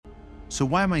So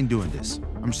why am I doing this?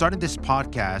 I'm starting this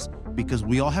podcast because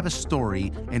we all have a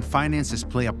story and finances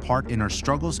play a part in our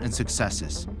struggles and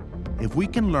successes. If we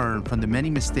can learn from the many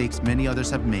mistakes many others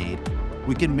have made,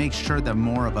 we can make sure that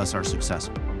more of us are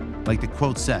successful. Like the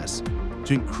quote says,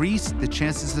 to increase the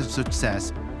chances of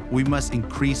success, we must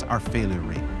increase our failure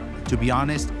rate. To be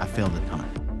honest, I failed a ton.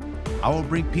 I will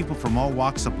bring people from all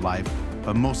walks of life,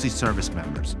 but mostly service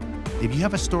members. If you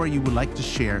have a story you would like to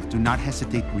share, do not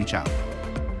hesitate to reach out.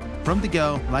 From the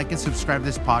go, like and subscribe to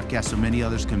this podcast so many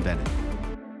others can benefit.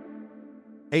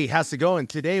 Hey, how's it going?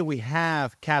 Today we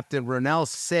have Captain Ronelle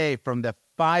Say from the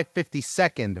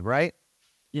 552nd, right?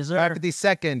 Yes, sir.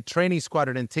 552nd Training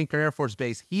Squadron in Tinker Air Force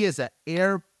Base. He is an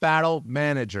air battle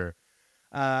manager.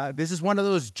 This is one of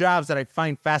those jobs that I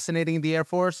find fascinating in the Air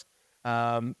Force.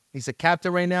 He's a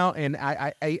captain right now, and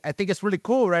I think it's really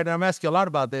cool, right? And I'm asking you a lot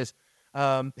about this.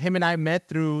 Him and I met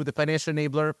through the Financial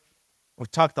Enabler. We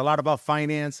talked a lot about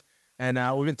finance, and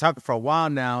we've been talking for a while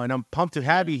now, and I'm pumped to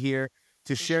have you here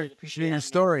to share your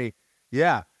story.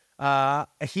 Yeah.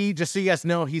 He, just so you guys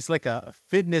know, he's like a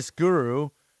fitness guru.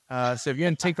 So if you're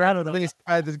in Tinker Air, please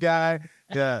try this guy.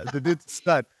 Yeah, the dude's a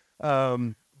stud.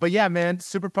 But yeah, man,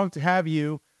 super pumped to have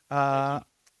you. For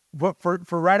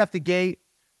right off the gate,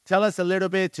 tell us a little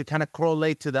bit to kind of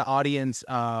correlate to the audience.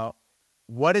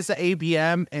 What is the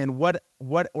ABM, and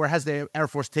where has the Air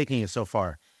Force taken you so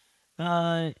far?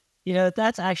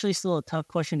 That's actually still a tough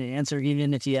question to answer,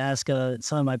 even if you ask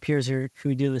some of my peers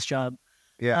who do this job.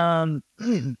 Yeah.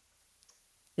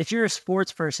 If you're a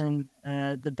sports person,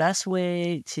 the best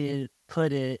way to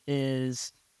put it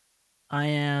is I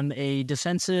am a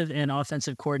defensive and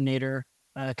offensive coordinator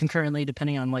concurrently,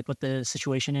 depending on like what the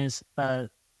situation is. And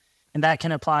that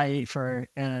can apply for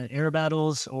air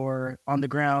battles or on the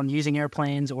ground using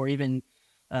airplanes, or even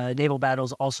naval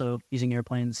battles also using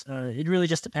airplanes. It really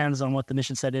just depends on what the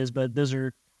mission set is, but those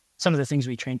are some of the things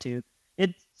we train to.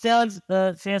 It sounds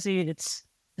fancy. It's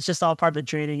just all part of the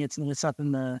training. It's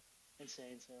nothing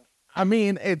insane. So I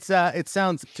mean, it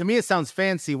sounds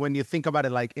fancy when you think about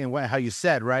it, like in how you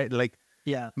said, right? Like,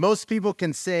 yeah, most people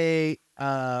can say,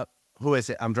 who is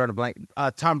it? I'm drawing a blank.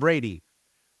 Tom Brady,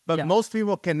 but yeah. Most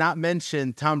people cannot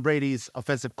mention Tom Brady's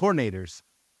offensive coordinators.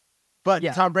 But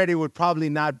Yeah. Tom Brady would probably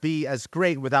not be as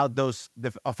great without the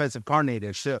offensive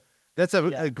coordinators. So that's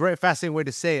a great, fascinating way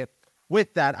to say it.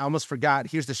 With that, I almost forgot.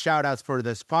 Here's the shout outs for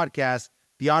this podcast: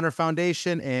 the Honor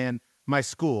Foundation and my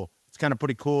school. It's kind of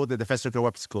pretty cool. The Defense Nuclear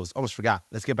Weapons Schools. Almost forgot.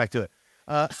 Let's get back to it.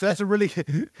 So that's a really,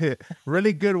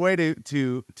 really good way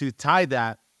to tie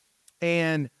that.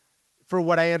 And for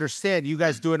what I understand, you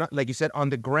guys do it, like you said,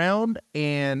 on the ground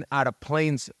and out of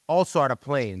planes. Also out of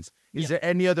planes. Is there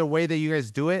any other way that you guys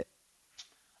do it?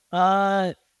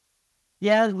 Yeah,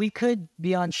 we could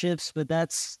be on ships, but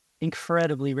that's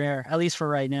incredibly rare, at least for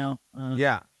right now.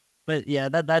 But yeah,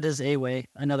 that is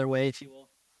another way, if you will.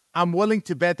 I'm willing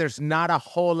to bet there's not a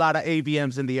whole lot of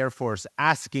ABMs in the Air Force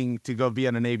asking to go be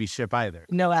on a Navy ship either.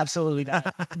 No, absolutely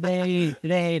not. They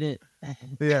hate it.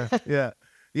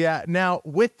 Yeah. Now,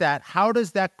 with that, how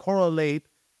does that correlate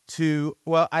to,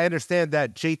 well, I understand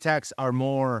that JTACs are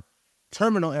more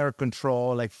terminal air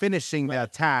control, like finishing the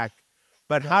attack,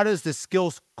 but how does the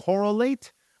skills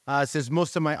correlate? Since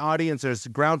most of my audience is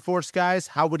ground force guys,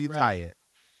 how would you tie it?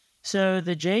 So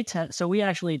the JTAC, so we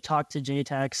actually talked to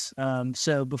JTACs.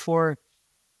 So before,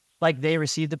 like, they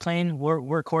receive the plane,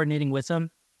 we're coordinating with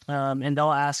them, and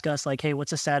they'll ask us like, "Hey,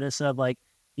 what's the status of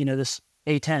this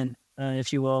A-10,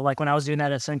 if you will?" Like when I was doing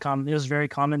that at CENTCOM, it was very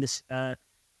common to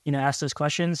ask those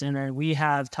questions, and then we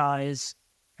have ties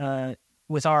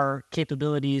with our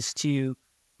capabilities to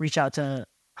reach out to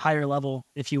higher level,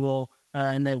 if you will,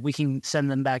 and that we can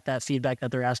send them back that feedback that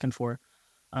they're asking for.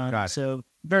 So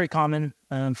very common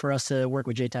for us to work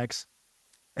with JTACs.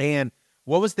 And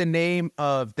what was the name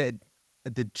of the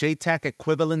JTAC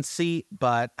equivalency,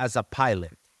 but as a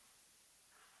pilot?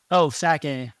 Oh,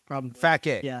 FAC-A, probably.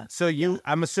 FAC-A. Yeah. So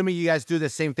I'm assuming you guys do the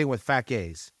same thing with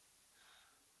FAC-As.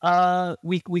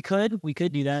 We could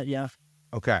do that. Yeah.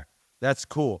 Okay. That's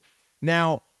cool.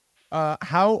 Now,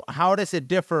 how does it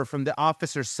differ from the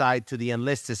officer side to the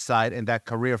enlisted side in that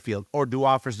career field? Or do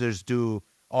officers do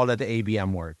all of the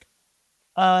ABM work?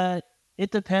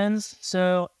 It depends.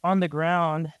 So on the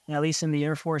ground, at least in the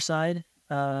Air Force side,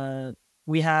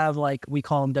 we have, like, we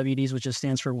call them WDs, which just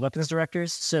stands for weapons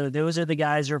directors. So those are the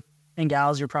guys and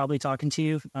gals you're probably talking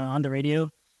to on the radio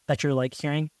that you're like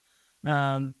hearing.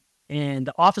 And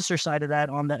the officer side of that,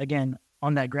 on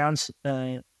that ground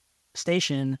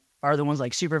station, are the ones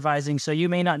like supervising. So you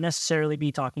may not necessarily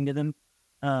be talking to them,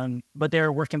 but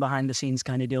they're working behind the scenes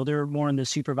kind of deal. They're more in the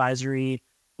supervisory,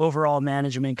 overall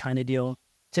management kind of deal,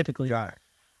 typically. Got it.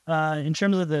 In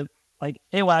terms of the like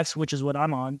AWACS, which is what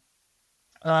I'm on,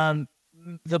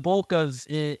 the bulk of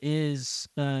it is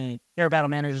air battle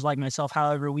managers like myself.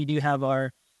 However, we do have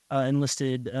our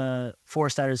enlisted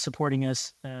force that is supporting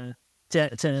us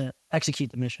to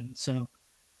execute the mission. So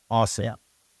Awesome. yeah.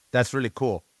 That's really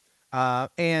cool.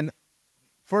 And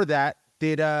for that,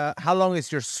 how long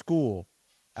is your school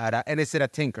and is it a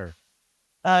Tinker?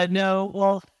 No,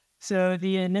 well, so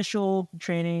the initial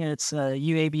training, it's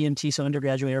UABMT, so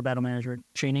undergraduate air battle manager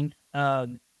training.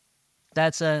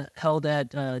 That's held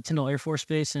at Tyndall Air Force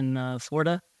Base in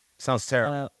Florida. Sounds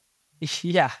terrible.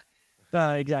 Yeah,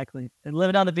 exactly. And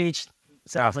living on the beach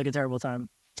sounds like a terrible time.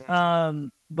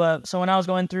 But so when I was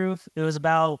going through, it was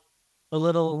about a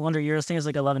little under a year. I think it was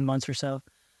like 11 months or so.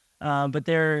 But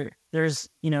there's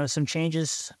some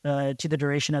changes to the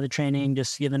duration of the training,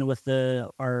 just given with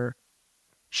our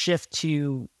shift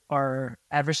to our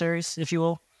adversaries, if you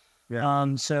will.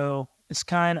 Yeah. So it's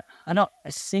I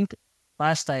think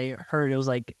last I heard it was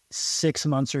like 6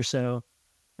 months or so.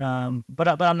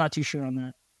 But I'm not too sure on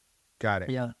that. Got it.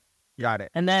 Yeah. Got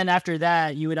it. And then after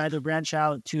that, you would either branch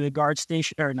out to a ground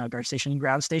station,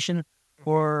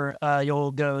 or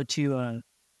you'll go to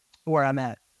where I'm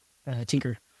at,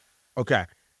 Tinker. Okay.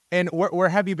 And where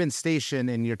have you been stationed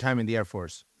in your time in the Air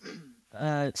Force?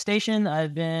 Station,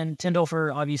 I've been Tyndall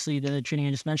for obviously the training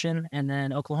I just mentioned, and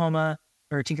then Oklahoma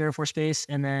or Tinker Air Force Base,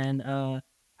 and then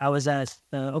I was at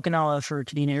Okinawa for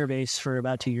Kadena Air Base for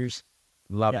about 2 years.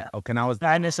 Love it. Okinawa's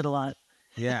I miss it a lot.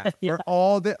 yeah. Yeah. For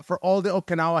all the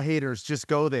Okinawa haters, just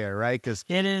go there, right? Because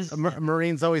It is.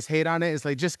 Marines always hate on it. It's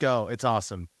like, just go. It's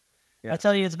awesome. Yeah. I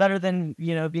tell you, it's better than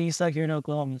being stuck here in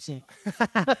Oklahoma. So.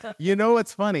 You know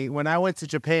what's funny? When I went to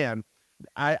Japan,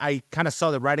 I kind of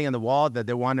saw the writing on the wall that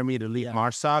they wanted me to leave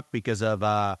MARSOC because of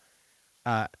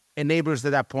enablers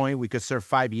at that point. We could serve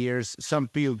 5 years. Some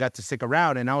people got to stick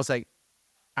around, and I was like,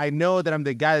 I know that I'm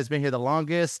the guy that's been here the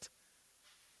longest.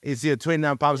 It's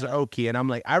 29 pounds of Oki, and I'm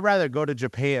like, I'd rather go to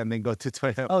Japan than go to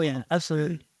 29. Oh yeah,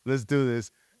 absolutely. Let's do this,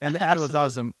 and that was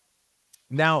awesome.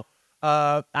 Now,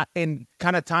 and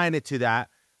kind of tying it to that,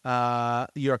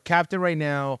 you're a captain right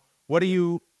now. What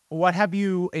have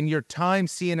you in your time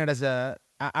seeing it as I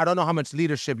don't know how much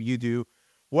leadership you do.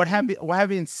 What have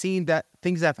you seen that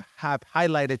things that have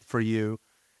highlighted for you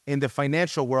in the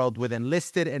financial world with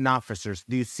enlisted and officers?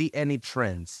 Do you see any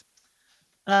trends?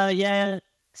 Yeah.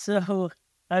 So,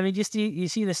 I mean, just you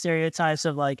see the stereotypes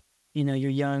of like, your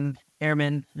young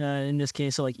airmen, in this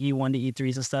case, so like E1 to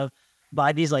E3s and stuff,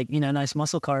 buy these like, nice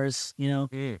muscle cars,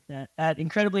 at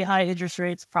incredibly high interest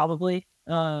rates, probably.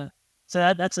 So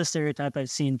that's a stereotype I've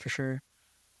seen for sure.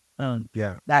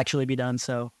 Actually be done.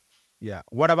 So, yeah.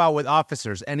 What about with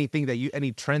officers? Anything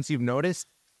any trends you've noticed?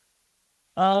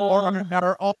 Or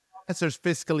are all officers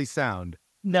fiscally sound?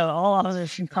 No, all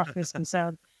officers are not fiscally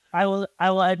sound. I will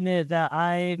admit that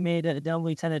I made dumb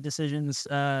lieutenant decisions,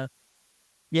 when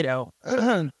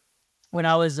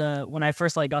I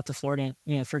first like got to Florida,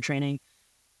 for training.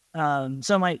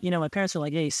 So my parents were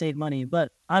like, "Hey, save money,"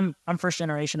 but I'm first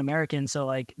generation American, so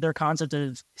like their concept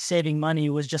of saving money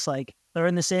was just like they're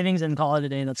in the savings and call it a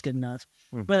day. That's good enough.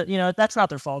 But that's not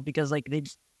their fault because like they,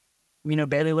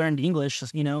 barely learned English.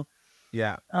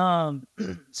 Yeah.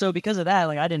 So because of that,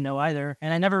 like I didn't know either,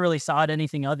 and I never really thought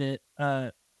anything of it.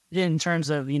 In terms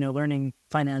of learning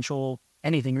financial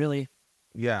anything really.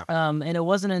 Yeah. And it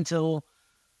wasn't until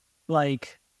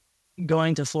like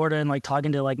going to Florida and like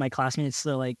talking to like my classmates,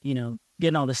 so like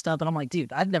getting all this stuff, and I'm like,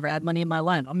 dude, I've never had money in my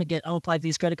life. I'll apply for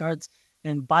these credit cards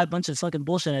and buy a bunch of fucking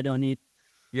bullshit I don't need.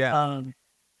 Yeah.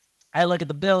 I look at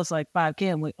the bill, it's like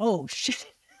 $5,000. I'm like, oh shit.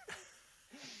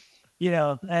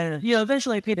 And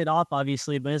eventually I paid it off,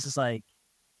 obviously, but it's just like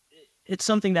it's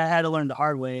something that I had to learn the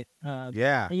hard way.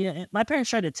 Yeah. My parents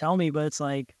tried to tell me, but it's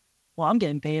like, well, I'm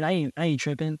getting paid. I ain't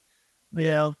tripping,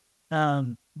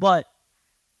 But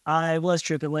I was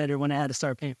tripping later when I had to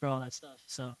start paying for all that stuff.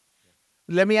 So,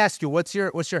 let me ask you, what's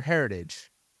your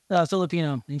heritage?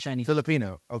 Filipino and Chinese.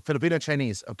 Filipino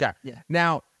Chinese. Okay. Yeah.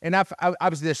 Now, and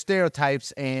obviously there's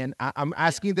stereotypes, and I'm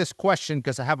asking this question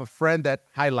because I have a friend that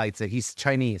highlights it. He's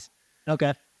Chinese.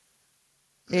 Okay.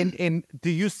 And do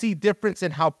you see difference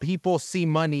in how people see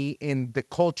money in the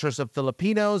cultures of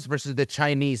Filipinos versus the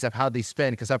Chinese of how they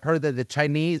spend? Because I've heard that the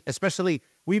Chinese, especially,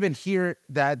 we even hear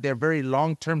that they're very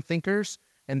long-term thinkers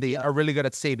and they are really good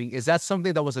at saving. Is that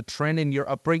something that was a trend in your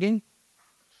upbringing?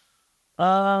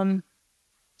 So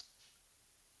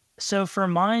for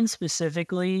mine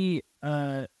specifically,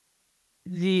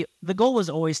 the goal was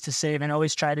always to save and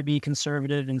always try to be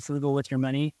conservative and frugal with your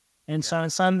money. And so in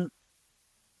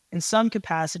some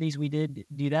capacities we did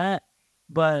do that,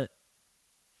 but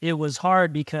it was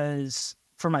hard because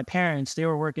for my parents, they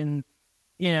were working,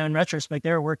 in retrospect,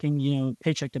 they were working,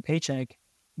 paycheck to paycheck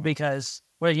because,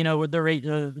 well, they're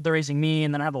raising me,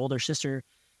 and then I have an older sister.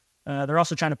 They're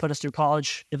also trying to put us through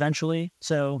college eventually.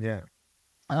 So, Yeah.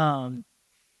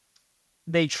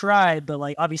 They tried, but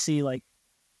like, obviously, like,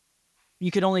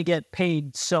 you could only get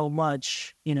paid so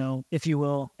much, if you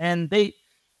will. And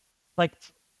like,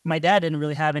 my dad didn't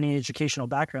really have any educational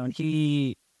background.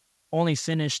 He only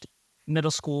finished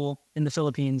middle school in the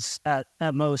Philippines at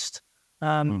most.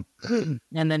 And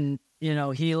then,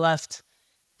 he left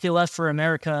for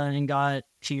America and got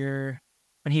here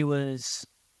when he was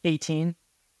 18.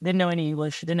 Didn't know any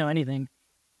English, didn't know anything.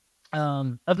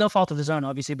 Of no fault of his own,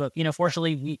 obviously, but,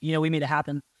 fortunately, we made it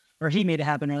happen, or he made it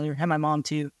happen earlier, and my mom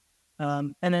too.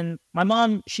 And then my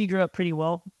mom, she grew up pretty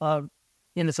well,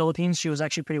 in the Philippines. She was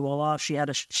actually pretty well off. She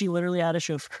literally had a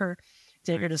chauffeur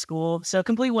take her to school. So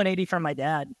complete 180 from my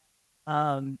dad.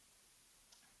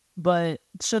 But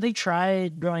so they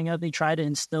tried growing up, they tried to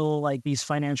instill like these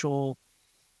financial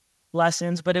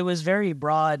lessons, but it was very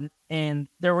broad and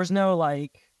there was no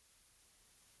like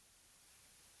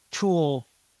tool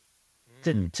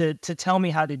to tell me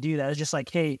how to do that. It's just like,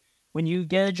 hey, when you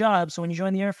get a job, so when you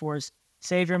join the Air Force,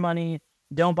 save your money,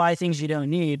 don't buy things you don't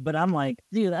need. But I'm like,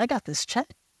 dude, I got this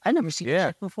check. I never seen a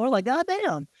check before. Like,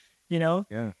 goddamn,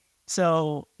 Yeah.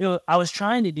 So I was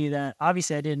trying to do that.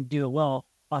 Obviously, I didn't do it well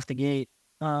off the gate.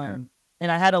 And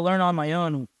I had to learn on my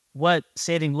own what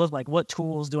saving looked like, what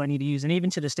tools do I need to use. And even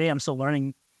to this day, I'm still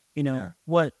learning,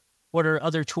 what are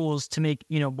other tools to make,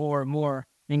 more and more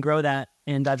and grow that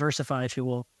and diversify, if you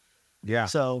will. Yeah.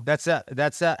 So that's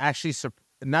actually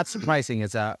not surprising.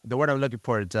 It's the word I'm looking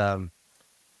for.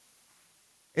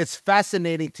 It's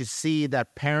fascinating to see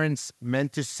that parents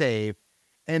meant to save,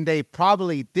 and they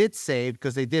probably did save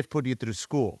because they did put you through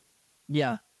school.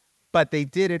 Yeah. But they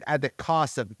did it at the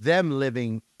cost of them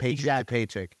living paycheck to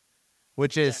paycheck,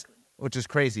 which is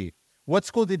crazy. What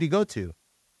school did you go to?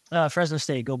 Fresno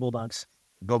State. Go Bulldogs.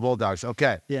 Go Bulldogs.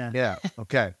 Okay. Yeah. Yeah.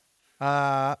 Okay.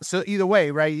 So either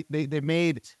way, right?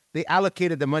 They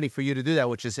allocated the money for you to do that,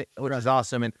 which is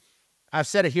awesome. And I've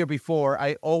said it here before.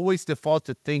 I always default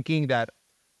to thinking that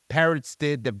parents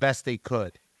did the best they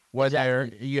could, whether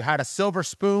you had a silver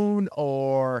spoon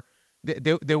or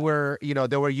they were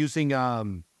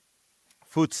using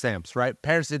food stamps, right?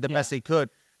 Parents did the best they could,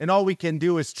 and all we can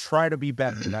do is try to be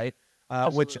better, right?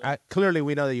 Which clearly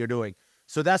we know that you're doing.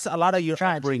 So that's a lot of your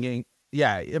upbringing.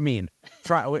 Yeah, I mean,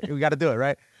 we got to do it,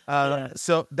 right?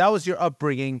 So that was your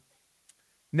upbringing.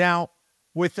 Now,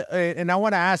 and I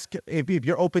want to ask if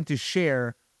you're open to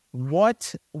share,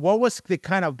 what was the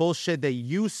kind of bullshit that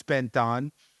you spent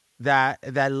on that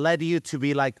led you to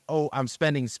be like, oh, I'm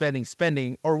spending,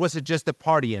 or was it just the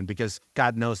partying? Because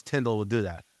God knows Tyndall will do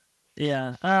that.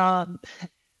 Yeah.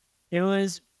 It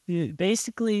was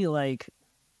basically like,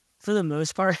 for the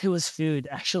most part, it was food,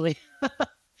 actually.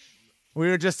 We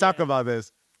were just talking about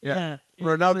this. Yeah.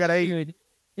 Ronelle got food.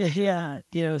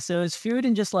 Yeah. So it's food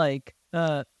and just like,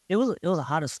 it was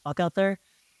hot as fuck out there.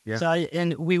 Yeah. So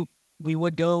we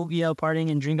would go, partying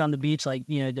and drink on the beach, like,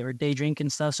 there were day drink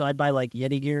and stuff. So I'd buy like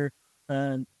Yeti gear.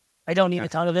 I don't need a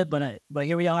ton of it, but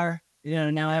here we are,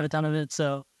 now I have a ton of it.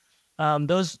 So,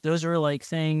 those were like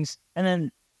things. And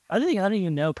then I don't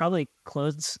even know, probably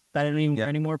clothes that I don't even wear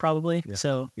anymore, probably. Yeah.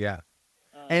 So,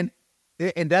 and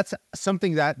that's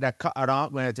something that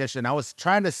caught my attention. I was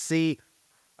trying to see,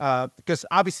 because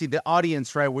obviously the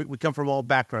audience, right? We come from all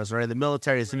backgrounds, right? The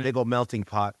military is a big old melting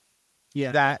pot.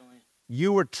 Yeah. That definitely.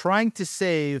 You were trying to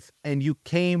save, and you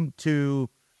came to,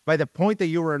 by the point that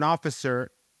you were an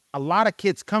officer, a lot of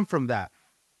kids come from that.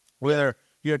 Whether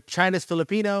you're Chinese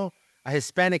Filipino, a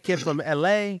Hispanic kid from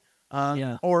LA,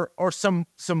 or some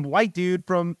white dude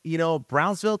from,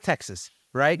 Brownsville, Texas,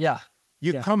 right? Yeah.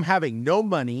 You come having no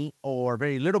money or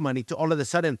very little money to all of a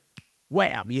sudden,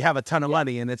 wham, you have a ton of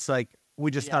money, and it's like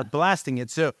we just start blasting it.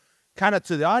 So kind of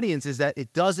to the audience is that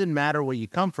it doesn't matter where you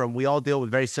come from. We all deal with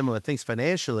very similar things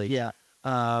financially. Yeah.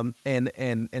 And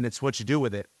it's what you do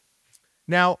with it.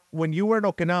 Now, when you were in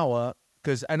Okinawa,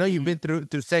 because I know you've been through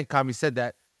CENTCOM, you said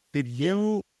that,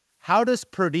 how does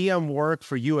per diem work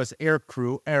for you as air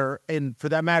crew? And for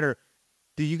that matter,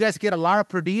 do you guys get a lot of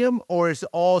per diem, or is it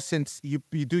all since you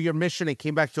do your mission and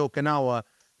came back to Okinawa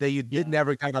that you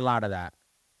never got a lot of that?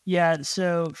 Yeah,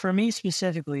 so for me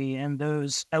specifically, and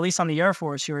those, at least on the Air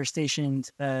Force, who are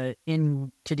stationed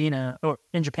in Kadena, or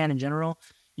in Japan in general,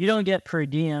 you don't get per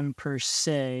diem per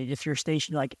se if you're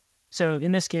stationed, like, so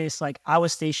in this case, like, I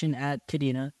was stationed at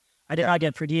Kadena. I did not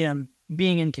get per diem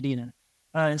being in Kadena.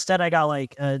 Instead, I got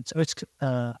like, I'm blanking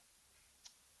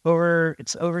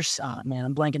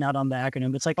out on the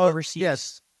acronym, but it's like overseas.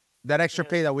 Yes, that extra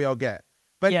pay that we all get.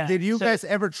 But Yeah, did you so guys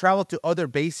ever travel to other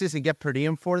bases and get per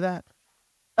diem for that?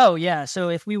 oh yeah, so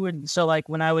if we would, so like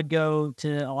when I would go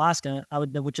to Alaska,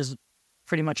 which is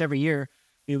pretty much every year,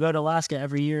 we would go to Alaska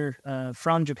every year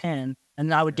from Japan,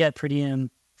 and I would get per diem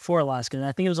for Alaska. And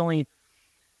I think it was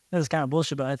kind of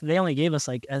bullshit, but they only gave us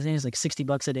like, I think it's like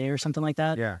 $60 a day or something like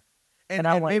that. Yeah. And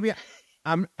I'm And like, maybe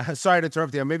I'm sorry to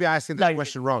interrupt you. Maybe I'm asking no, this you're good.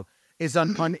 question wrong. Is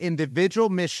on individual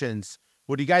missions,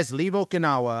 would you guys leave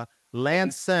Okinawa,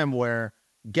 land somewhere,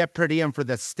 get per diem for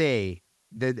the stay?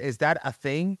 Is that a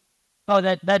thing? Oh,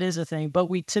 that is a thing, but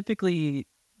we typically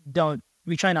don't.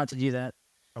 We try not to do that.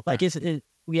 Okay. Like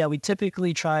yeah, we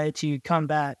typically try to come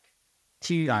back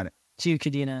to Got it. to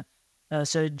Kadena.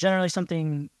 So generally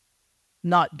something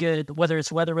not good, whether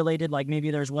it's weather related, like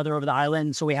maybe there's weather over the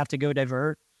island, so we have to go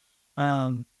divert.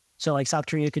 So like South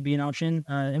Korea could be an option.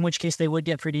 In which case they would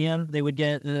get per diem. They would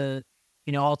get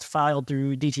all filed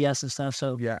through DTS and stuff.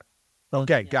 So Yeah. well,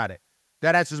 Okay, yeah. got it.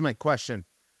 That answers my question.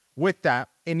 With that,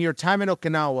 in your time in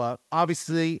Okinawa,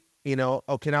 obviously,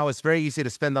 Okinawa is very easy to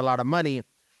spend a lot of money,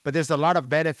 but there's a lot of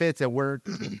benefits, and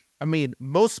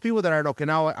most people that are in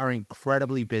Okinawa are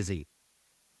incredibly busy.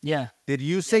 Yeah. Did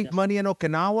you save money in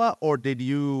Okinawa, or did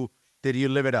you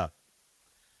live it up?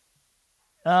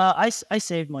 I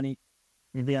saved money.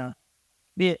 Yeah.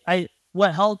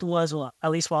 What helped was, well,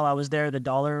 at least while I was there, the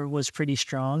dollar was pretty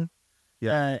strong.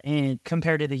 Yeah. And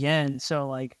compared to the yen, so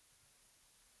like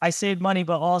I saved money,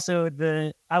 but also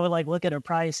I would like look at a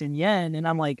price in yen, and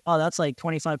I'm like, oh, that's like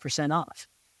 25% off.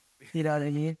 You know what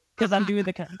I mean? Because I'm doing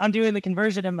the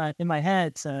conversion in my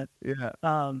head. So Yeah.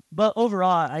 but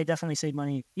overall, I definitely saved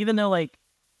money. Even though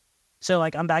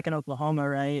I'm back in Oklahoma,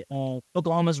 right?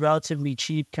 Oklahoma's relatively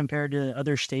cheap compared to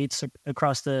other states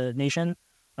across the nation.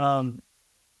 But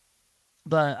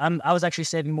I was actually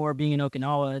saving more being in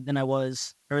Okinawa than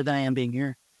I am being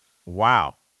here.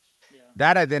 Wow. Yeah.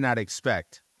 That I did not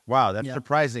expect. Wow, that's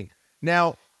surprising.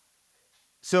 Now,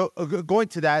 so going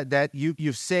to that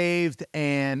you've saved,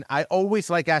 and I always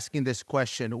like asking this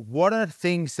question: what are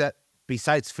things that,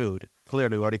 besides food,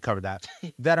 clearly we already covered that,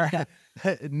 that are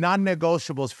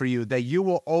non-negotiables for you that you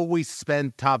will always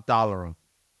spend top dollar on?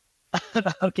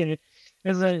 Okay,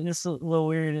 it's a little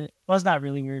weird. Well, it's not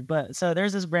really weird, but so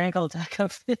there's this brand called Taco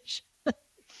Fish.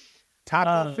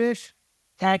 Taco fish?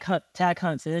 Tack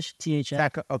Hunt Fish, THF.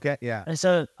 Taco, okay, yeah. And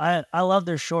so I love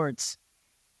their shorts.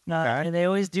 Okay. And they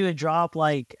always do a drop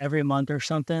like every month or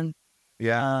something.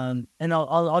 Yeah. And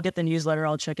I'll get the newsletter.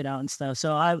 I'll check it out and stuff.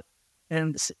 So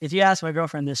if you ask my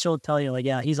girlfriend this, she'll tell you like,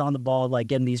 yeah, he's on the ball, like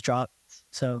getting these drops.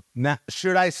 So Now,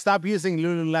 should I stop using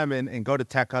Lululemon and go to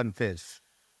Tech Hunt Fish?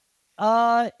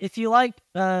 if you like,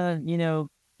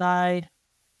 thigh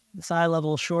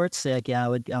level shorts, like, yeah, I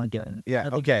would do it. Yeah. I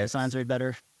think Okay. the designs are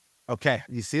better. Okay.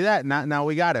 You see that? Now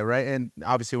we got it, right? And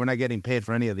obviously we're not getting paid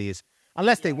for any of these.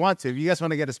 Unless they want to. If you guys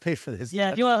want to get us paid for this.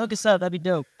 Yeah, if you want to hook us up, that'd be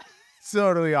dope. It's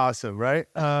totally awesome, right?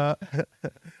 I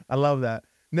love that.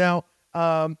 Now,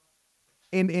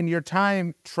 in your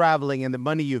time traveling and the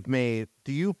money you've made,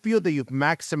 do you feel that you've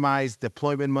maximized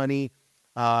deployment money,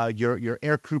 your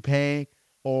air crew pay,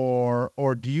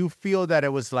 or do you feel that it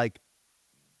was like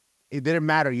it didn't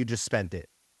matter, you just spent it?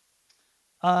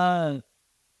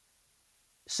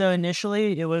 So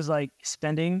initially it was like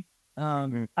spending. I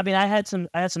mean, I had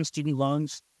some student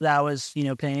loans that I was,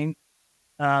 paying,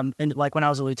 and like when I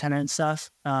was a lieutenant and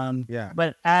stuff. Yeah.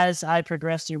 But as I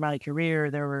progressed through my career,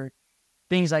 there were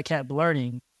things I kept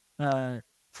learning,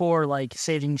 for like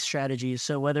saving strategies.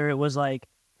 So whether it was like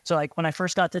when I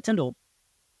first got to Tyndall,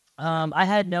 I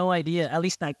had no idea, at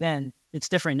least back then, it's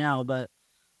different now, but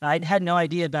I had no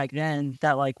idea back then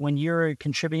that like when you're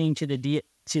contributing to the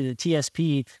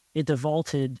TSP, it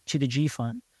defaulted to the G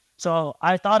fund. So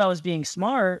I thought I was being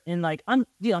smart and like, I'm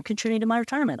contributing to my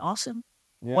retirement. Awesome.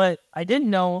 Yeah. What I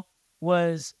didn't know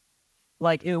was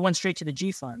like, it went straight to the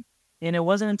G fund. And it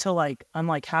wasn't until like, I'm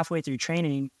like halfway through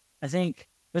training, I think it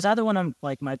was either one of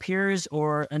like my peers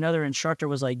or another instructor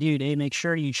was like, dude, hey, make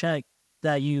sure you check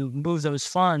that you move those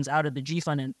funds out of the G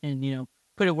fund and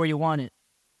put it where you want it,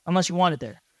 unless you want it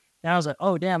there. And I was like,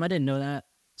 oh, damn, I didn't know that.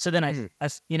 So then I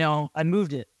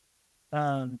moved it.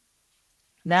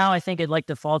 Now I think it like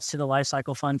defaults to the life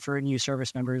cycle fund for new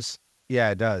service members.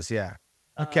 Yeah, it does. Yeah.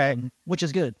 Okay. Which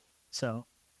is good. So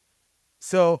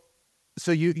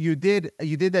you did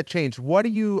that change. Are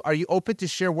you open to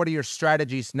share what are your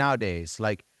strategies nowadays?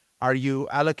 Like, are you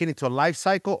allocating to a life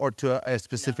cycle or to a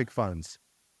specific funds?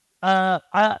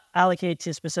 I allocate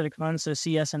to specific funds, so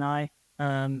CS and I.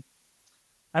 I'm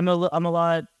a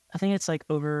lot. I think it's like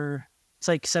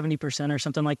 70% or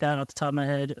something like that off the top of my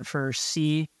head for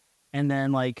C, and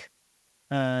then like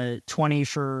 20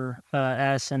 for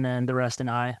S, and then the rest in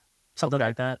I. something Okay.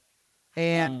 like that.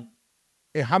 And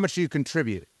how much do you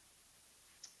contribute?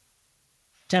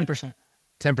 10%.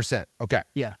 10%. Okay.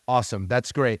 Yeah. Awesome.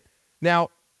 That's great. Now,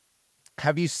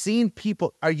 have you seen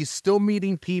people, are you still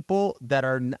meeting people that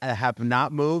have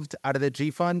not moved out of the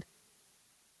G Fund?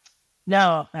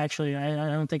 No, actually, I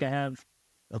don't think I have.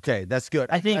 Okay, that's good.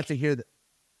 I think Glad to hear that.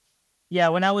 Yeah,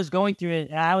 when I was going through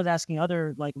it, I was asking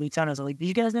other like lieutenants, like, "Did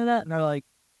you guys know that?" And they're like,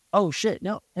 "Oh shit,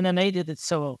 no." And then they did it,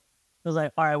 so it was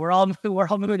like, "All right, we're all we're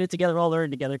all moving it together, we're all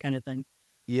learning together," kind of thing.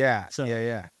 Yeah, So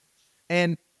yeah.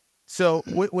 And so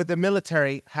with the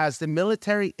military, has the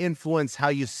military influenced how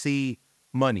you see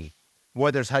money?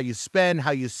 Whether it's how you spend,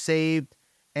 how you saved,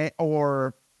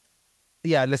 or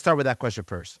yeah, let's start with that question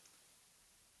first.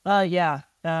 yeah,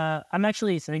 I'm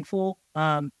actually thankful.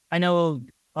 I know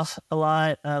a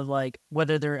lot of like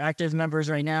whether they're active members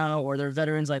right now or they're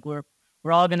veterans. Like we're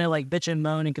all gonna like bitch and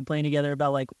moan and complain together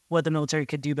about like what the military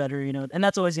could do better, and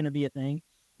that's always gonna be a thing.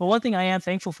 But one thing I am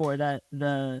thankful for that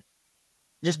the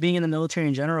just being in the military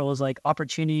in general is like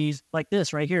opportunities like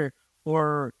this right here,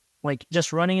 or like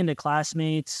just running into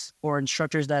classmates or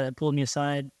instructors that had pulled me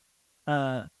aside.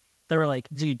 They were like,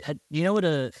 "Dude, do you know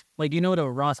what a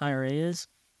Roth IRA is?"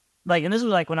 Like, and this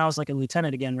was like when I was like a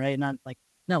lieutenant again, right? And I'm like,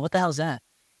 "No, what the hell is that?"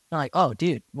 They're like, "Oh,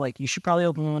 dude, like you should probably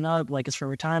open one up. Like it's for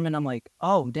retirement." I'm like,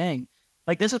 "Oh, dang!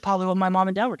 Like this is probably what my mom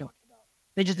and dad were talking about.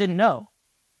 They just didn't know,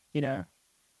 you know."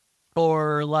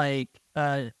 Or like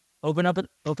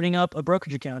opening up a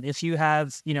brokerage account if you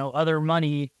have other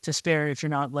money to spare, if you're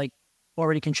not like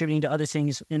already contributing to other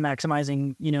things and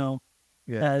maximizing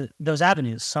Yeah. those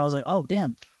avenues. So I was like, oh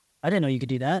damn, I didn't know you could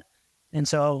do that. And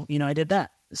so I did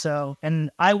that. So, and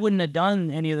I wouldn't have done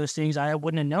any of those things, I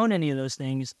wouldn't have known any of those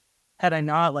things had I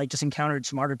not like just encountered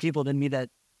smarter people than me that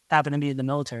happened to be in the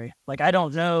military. Like I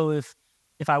don't know if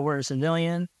I were a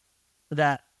civilian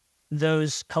that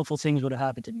those helpful things would have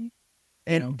happened to me.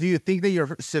 And do you think that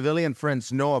your civilian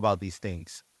friends know about these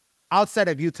things outside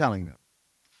of you telling them?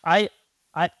 I,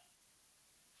 I,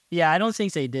 yeah, I don't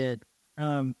think they did.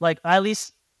 Like at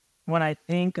least when I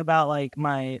think about like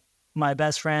my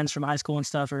best friends from high school and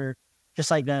stuff, or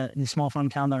just like the small farm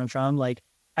town that I'm from, like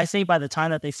I think by the time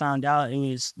that they found out,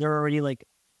 they're already like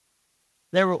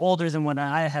they were older than what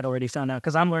I had already found out,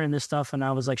 because I'm learning this stuff and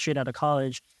I was like straight out of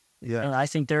college. Yeah. And I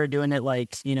think they're doing it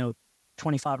like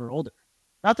 25 or older.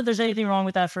 Not that there's anything wrong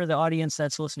with that for the audience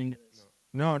that's listening to this.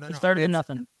 No. It started with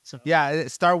nothing. So Yeah,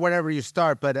 start whenever you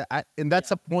start, but and that's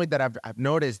a point that I've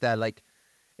noticed that like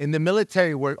in the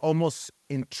military we're almost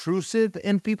intrusive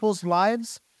in people's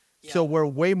lives, so we're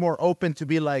way more open to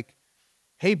be like,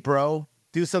 "Hey, bro,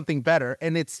 do something better."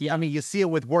 And I mean, you see it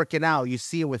with working out, you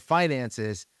see it with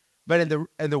finances, but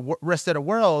in the rest of the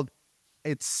world,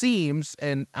 it seems,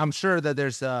 and I'm sure that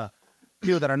there's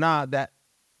people that are not, that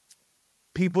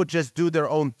people just do their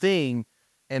own thing,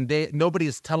 and nobody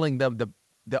is telling them the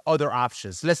other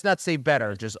options. Let's not say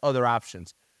better, just other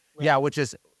options. Right. Yeah, which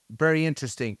is very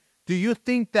interesting. Do you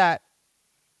think that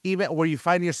even where you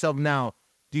find yourself now,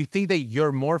 do you think that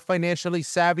you're more financially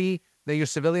savvy than your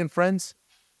civilian friends?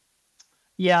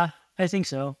 Yeah, I think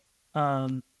so.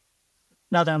 Not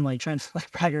that I'm like trying to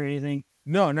like brag or anything.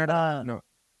 No.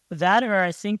 That, or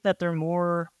I think that they're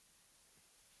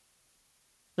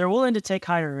willing to take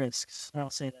higher risks. I'll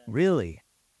say that. Really?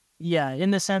 Yeah,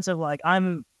 in the sense of like I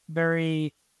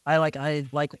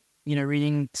like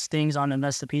reading things on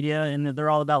Investopedia, and they're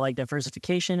all about like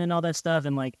diversification and all that stuff,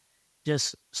 and like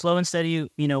just slow and steady,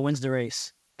 wins the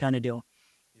race kind of deal.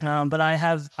 But I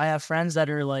have friends that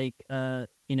are like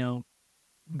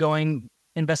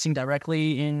investing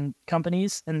directly in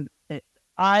companies, and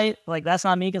I like that's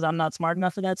not me because I'm not smart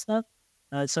enough for that stuff.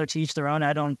 So to each their own.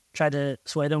 I don't try to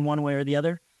sway them one way or the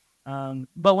other.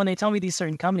 But when they tell me these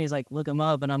certain companies, like look them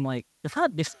up, and I'm like, they're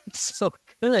not so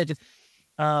good.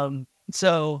 But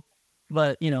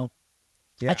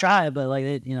I try, but like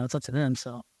it's up to them.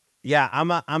 So yeah, I'm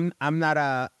not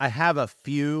I have a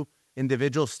few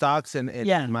individual stocks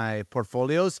in my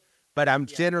portfolios, but I'm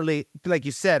generally, like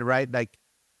you said, right? Like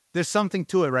there's something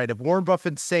to it, right? If Warren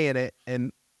Buffett's saying it,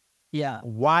 and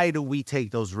why do we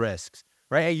take those risks,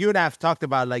 right? And you and I have talked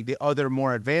about like the other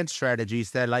more advanced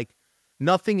strategies that like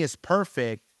nothing is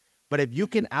perfect, but if you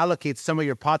can allocate some of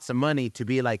your pots of money to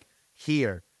be like,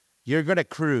 here, you're gonna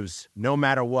cruise no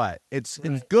matter what. It's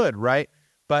good, right?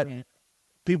 But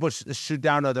people shoot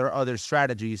down other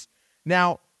strategies.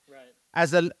 Now,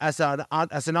 as an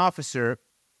officer,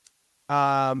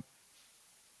 I'm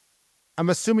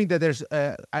assuming that there's,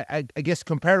 I guess,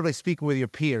 comparatively speaking with your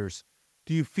peers,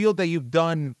 do you feel that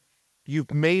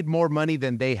you've made more money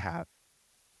than they have?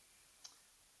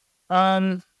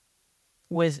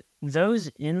 With those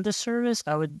in the service,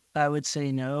 I would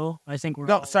say no. I think we're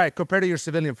No, all, sorry, compared to your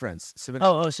civilian friends. so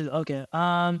okay.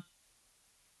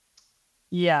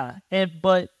 Yeah,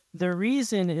 but the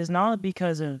reason is not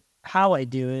because of how I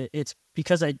do it. It's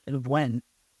because of when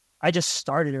I just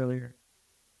started earlier,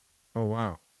 Oh,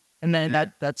 wow. and then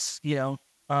that's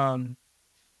and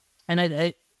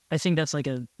I think that's like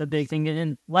a big thing,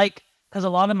 and like because a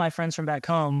lot of my friends from back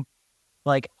home,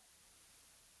 like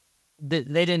they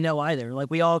didn't know either. Like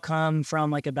we all come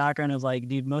from like a background of like,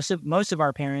 dude, most of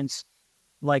our parents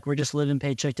like were just living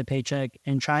paycheck to paycheck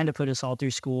and trying to put us all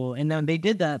through school, and then they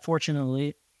did that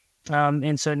fortunately.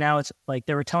 And so now it's like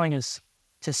they were telling us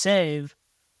to save,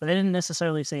 but they didn't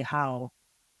necessarily say how.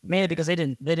 Mainly because they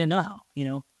didn't know how,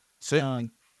 So,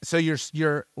 Um, so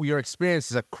your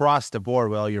experience is across the board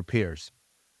with all your peers.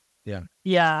 Yeah.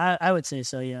 yeah, I would say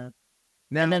so. Yeah,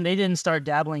 Now, and then they didn't start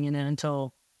dabbling in it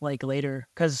until like later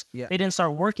because yeah. they didn't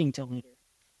start working till later.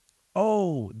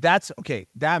 Oh, that's okay.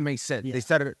 That makes sense. Yeah. They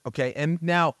started okay, and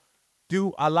now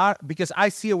do a lot because I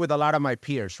see it with a lot of my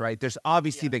peers. Right? There's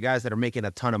obviously the guys that are making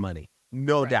a ton of money,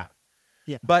 no doubt.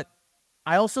 Yeah. But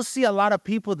I also see a lot of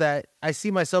people that I see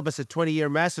myself as a 20-year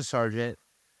master sergeant,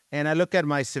 and I look at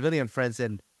my civilian friends,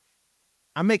 and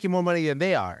I'm making more money than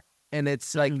they are. And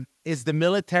it's like, is the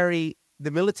military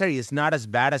is not as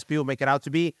bad as people make it out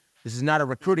to be. This is not a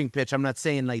recruiting pitch. I'm not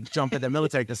saying like jump at the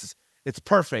military because it's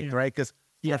perfect, right? Because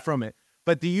you're from it.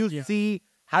 But do you see,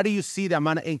 how do you see the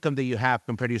amount of income that you have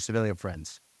compared to your civilian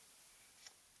friends?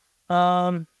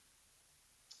 So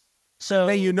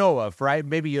That you know of, right?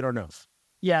 Maybe you don't know.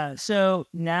 yeah, so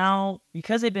now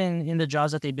because they've been in the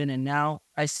jobs that they've been in now,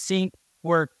 I think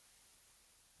we're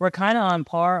kind of on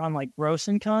par on like gross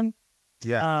income.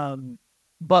 Yeah.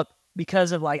 But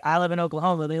because of like I live in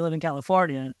Oklahoma, they live in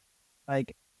California,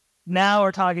 like now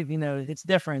we're talking, it's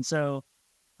different. So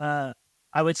I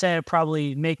would say I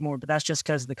probably make more, but that's just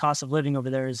because the cost of living over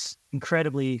there is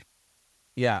incredibly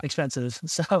expensive.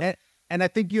 So And I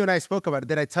think you and I spoke about it.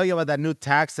 Did I tell you about that new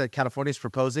tax that California is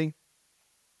proposing?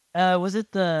 was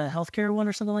it the healthcare one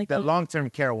or something like The that? long-term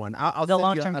care one. I'll The send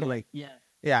long-term you a care. link. Yeah.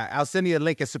 Yeah, I'll send you a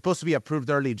link. It's supposed to be approved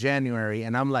early January,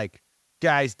 and I'm like,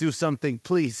 guys, do something,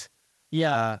 please.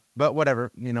 Yeah. But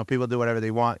whatever, people do whatever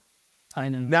they want. I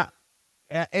know. Now,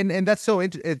 and that's so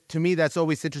to me. That's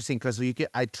always interesting because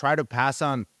I try to pass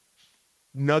on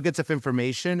nuggets of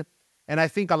information, and I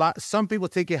think some people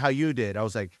take it how you did. I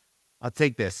was like, I'll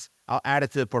take this, I'll add it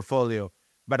to the portfolio.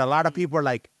 But a lot of people are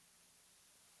like,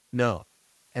 no,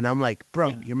 and I'm like, bro,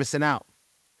 you're missing out.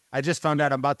 I just found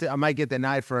out I might get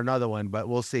denied for another one, but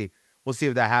we'll see. We'll see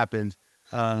if that happens.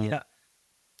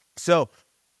 So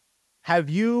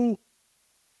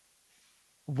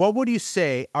what would you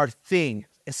say are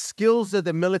skills that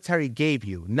the military gave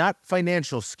you, not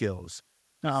financial skills,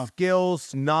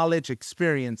 skills, knowledge,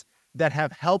 experience that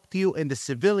have helped you in the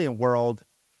civilian world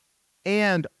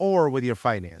and or with your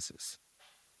finances?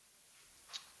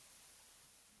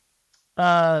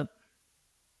 I'd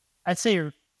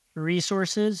say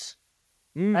resources.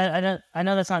 I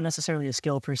know that's not necessarily a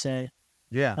skill per se.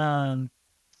 Yeah.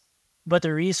 But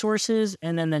the resources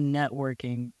and then the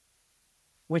networking,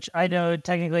 which I know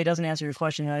technically doesn't answer your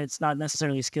question. It's not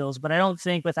necessarily skills, but I don't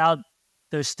think without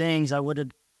those things I would have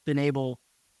been able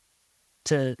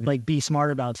to like be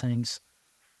smart about things.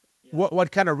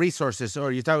 What kind of resources?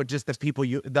 Or you talk just the people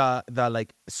the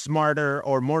like smarter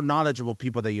or more knowledgeable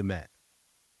people that you met?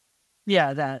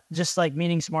 Yeah, that just like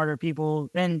meeting smarter people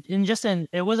and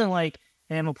it wasn't like,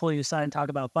 hey, I'm gonna pull you aside and talk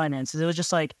about finances. It was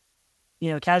just like,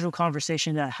 casual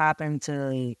conversation that happened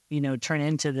to, turn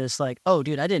into this like, oh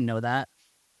dude, I didn't know that.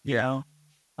 You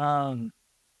know?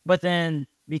 But then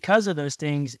because of those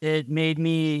things, it made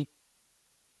me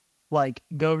like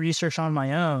go research on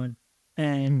my own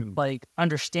and like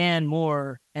understand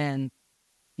more and,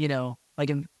 like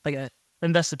a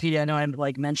Investopedia. I know I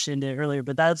like mentioned it earlier,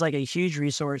 but that's like a huge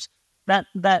resource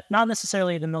that not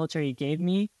necessarily the military gave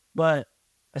me, but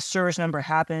a service member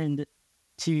happened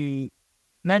to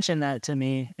mention that to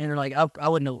me, and they're like, I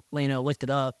wouldn't have, looked it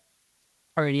up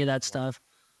or any of that stuff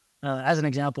as an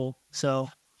example. So,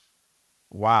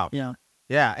 wow,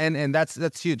 yeah, and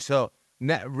that's huge. So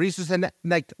resources and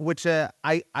which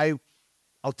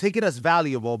I'll take it as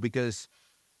valuable because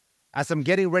as I'm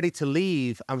getting ready to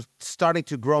leave, I'm starting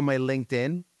to grow my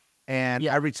LinkedIn. And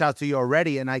I reached out to you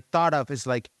already, and I thought of it's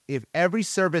like if every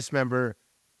service member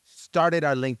started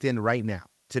our LinkedIn right now,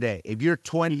 today, if you're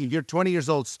 20 years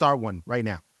old, start one right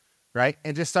now, right?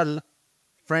 And just start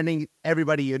friending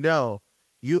everybody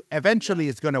you eventually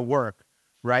it's going to work,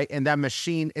 right? And that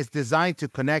machine is designed to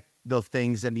connect those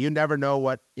things, and you never know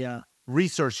what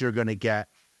resource you're going to get.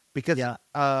 Because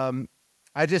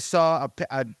I just saw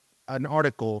an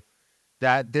article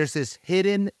that there's this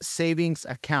hidden savings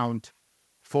account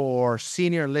for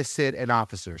senior enlisted and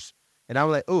officers. And I'm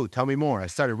like, oh, tell me more. I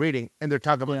started reading, and they're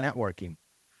talking about networking.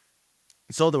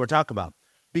 It's all that we're talking about.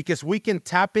 Because we can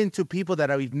tap into people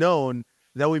that we've known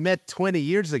that we met 20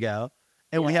 years ago,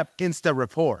 and we have instant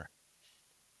rapport,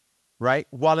 right?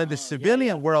 While in the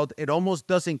civilian world, it almost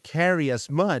doesn't carry as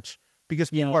much because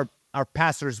people are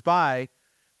passers-by,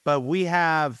 but we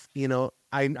have,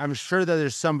 I'm sure that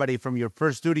there's somebody from your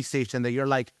first duty station that you're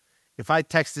like, if I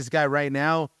text this guy right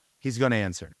now, he's going to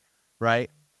answer, right?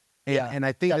 And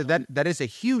I think that is a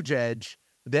huge edge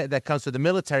that comes to the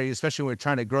military, especially when we're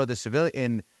trying to grow the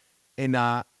civilian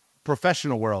in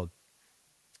professional world.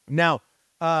 Now,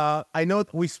 I know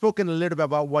we've spoken a little bit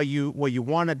about what you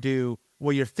want to do,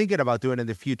 what you're thinking about doing in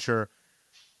the future.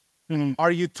 Mm-hmm.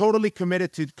 Are you totally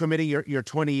committed to committing your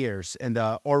 20 years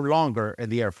or longer in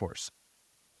the Air Force?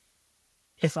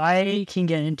 If I can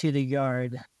get into the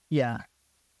Guard, yeah.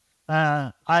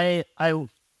 I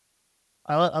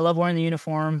love wearing the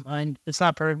uniform. It's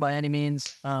not perfect by any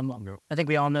means. I think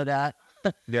we all know that.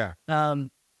 Yeah.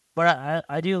 But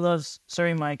I do love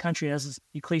serving my country, as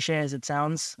cliche as it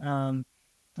sounds.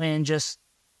 And just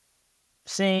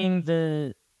seeing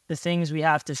the things we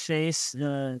have to face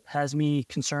has me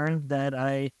concerned that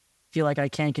I feel like I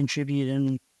can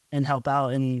contribute and help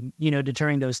out in,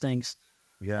 deterring those things.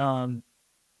 Yeah.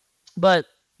 But,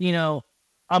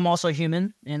 I'm also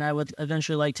human, and I would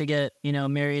eventually like to get,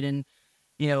 married and,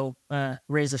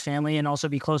 raise a family and also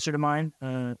be closer to mine.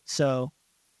 So,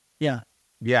 yeah.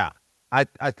 Yeah, I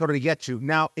totally get you.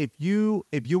 Now, if you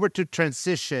were to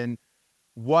transition,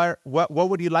 what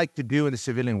would you like to do in the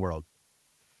civilian world?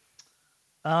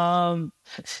 I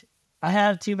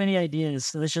have too many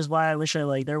ideas, which is why I wish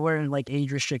there weren't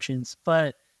age restrictions.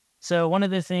 But so one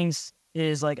of the things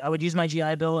is I would use my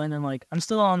GI Bill, and then I'm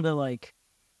still on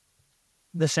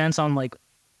the fence on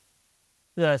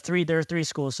there are three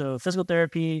schools. So physical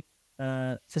therapy,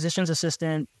 physician's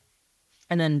assistant,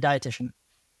 and then dietitian.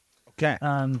 Okay.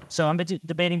 So I'm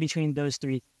debating between those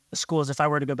three schools if I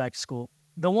were to go back to school.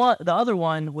 The other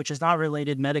one, which is not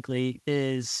related medically,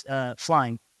 is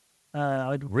flying. I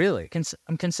would really.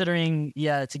 I'm considering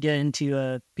to get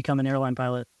into become an airline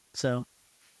pilot. So.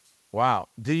 Wow.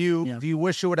 Do you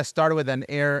wish you would have started with an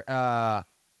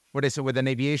with an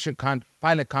aviation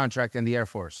pilot contract in the Air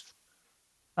Force?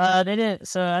 They didn't.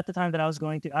 So at the time that I was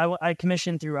going through, I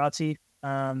commissioned through ROTC.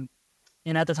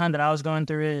 And at the time that I was going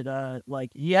through it,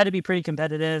 you had to be pretty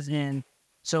competitive. And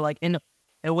so in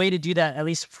a way to do that, at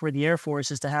least for the Air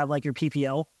Force, is to have your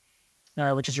PPL,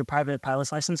 which is your private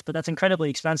pilot's license. But that's incredibly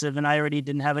expensive, and I already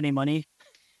didn't have any money.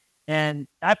 And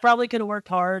I probably could have worked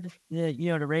hard,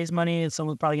 to raise money. And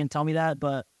someone's probably gonna tell me that,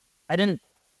 but I didn't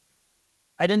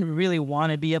really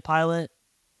want to be a pilot.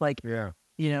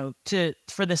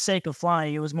 For the sake of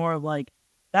flying, it was more of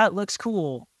that looks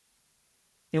cool,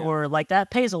 or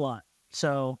that pays a lot.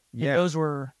 So those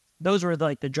were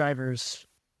the drivers.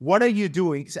 What are you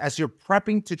doing as you're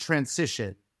prepping to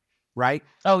transition, right?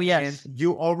 Oh yes. And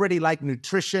you already like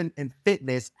nutrition and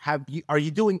fitness. Are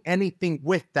you doing anything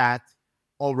with that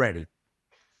already?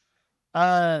 What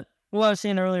I was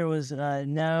saying earlier was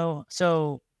no.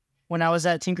 So when I was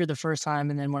at Tinker the first time,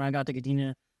 and then when I got to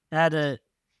Kadena, I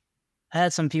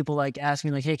had some people ask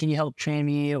me hey, can you help train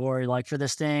me, or for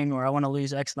this thing, or I want to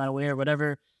lose X amount of weight or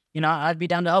whatever. I'd be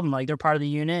down to help them. They're part of the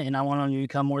unit, and I want them to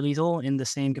become more lethal in the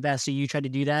same capacity you tried to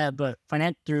do that, but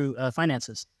through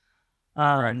finances.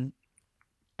 Right.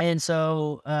 And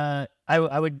so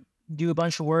I would do a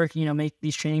bunch of work, make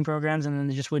these training programs, and then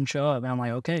they just wouldn't show up. And I'm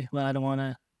like, okay, well, I don't want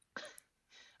to.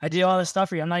 I did all this stuff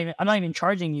for you. I'm not even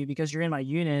charging you because you're in my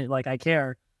unit. I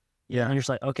care. Yeah. And you're just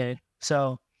like, okay.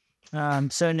 So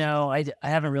no, I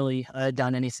haven't really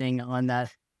done anything on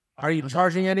that. Are you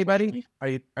charging anybody? Are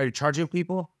you charging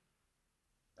people?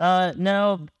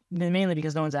 No, mainly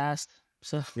because no one's asked.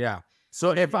 So yeah. So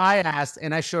if I asked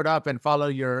and I showed up and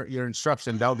followed your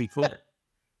instruction, that would be cool.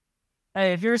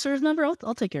 Hey, if you're a service member,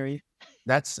 I'll take care of you.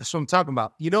 That's what I'm talking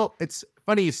about. It's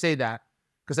funny you say that,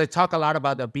 because I talk a lot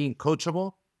about being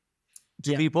coachable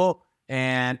to people,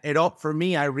 and for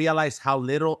me, I realized how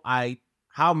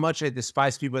much I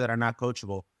despise people that are not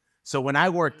coachable. So when I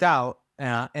worked out,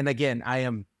 and again,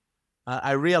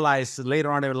 I realized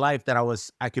later on in life that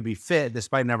I could be fit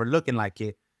despite never looking like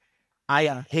it.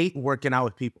 I hate working out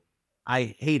with people.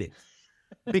 I hate it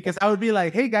because I would be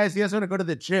like, hey guys, you guys want to go to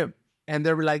the gym? And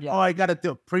they were like, oh, I got to do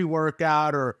a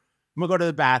pre-workout, or I'm going to go to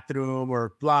the bathroom,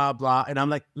 or blah, blah. And I'm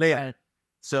like, Leah.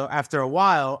 So after a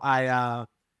while,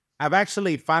 I've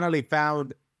actually finally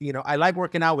found, I like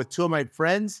working out with two of my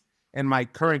friends, and my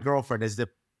current girlfriend is the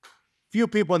few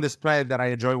people on this planet that I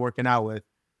enjoy working out with.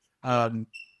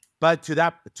 But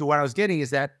to what I was getting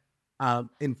is that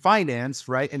in finance,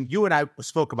 right? And you and I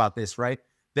spoke about this, right?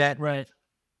 That Right.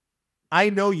 I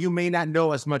know you may not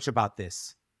know as much about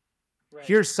this. Right.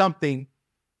 Here's something,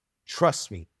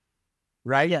 trust me,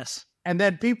 right? Yes. And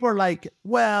then people are like,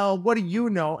 well, what do you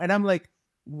know? And I'm like,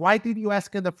 why did you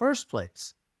ask in the first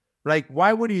place? Like,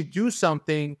 why would you do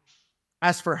something,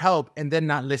 ask for help, and then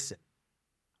not listen,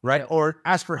 right? Yeah. Or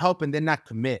ask for help and then not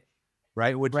commit,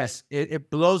 right? Which is, it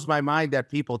blows my mind that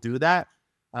people do that.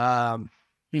 And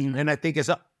I think it's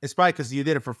probably because you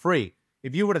did it for free.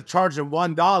 If you would have charged them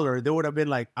 $1, they would have been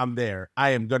like, I'm there.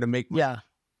 I am going to make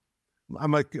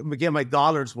I'm going to get my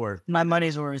dollar's worth. My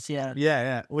money's worth, yeah.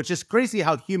 Yeah. Which is crazy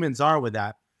how humans are with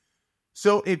that.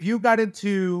 So if you got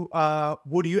into,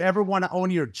 would you ever want to own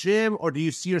your gym, or do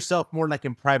you see yourself more like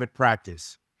in private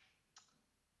practice?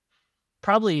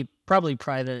 Probably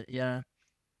private, yeah.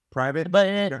 Private? But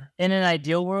in an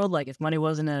ideal world, like if money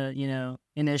wasn't an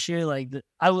issue, like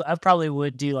I probably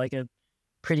would do like a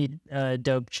pretty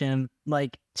dope gym,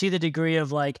 like to the degree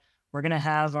of like, we're going to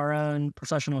have our own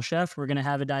professional chef. We're going to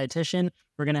have a dietitian.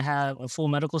 We're going to have a full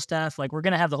medical staff. Like we're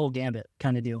going to have the whole gambit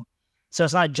kind of deal. So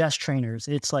it's not just trainers.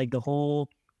 It's like the whole,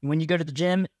 when you go to the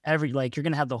gym, you're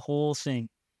going to have the whole thing.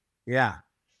 Yeah.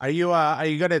 Are you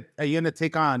going to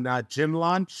take on gym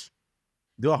launch?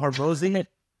 Do a Harbozi?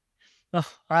 Oh,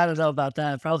 I don't know about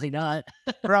that. Probably not.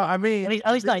 Bro, I mean,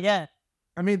 at least not yet.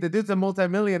 I mean, the dude's a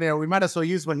multimillionaire. We might as well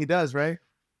use what he does, right?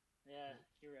 Yeah.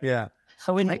 You're right. Yeah.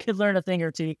 I mean, I could learn a thing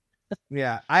or two.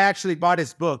 Yeah, I actually bought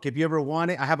his book. If you ever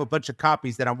want it, I have a bunch of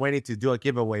copies that I'm waiting to do a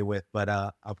giveaway with, but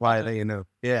I'll probably let you know.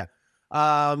 Yeah.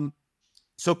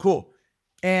 So cool.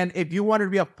 And if you want to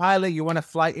be a pilot, you want to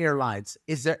fly airlines,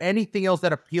 is there anything else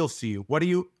that appeals to you? What do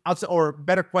you, outside, or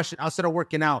better question, outside of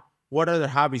working out, what other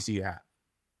hobbies do you have?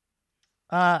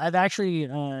 I've actually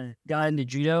got into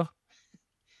judo.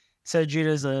 So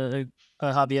judo's a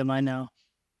hobby of mine now.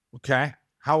 Okay.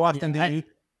 How often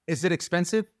is it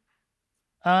expensive?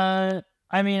 I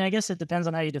mean, I guess it depends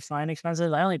on how you define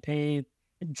expensive. I only pay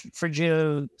for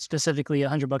judo specifically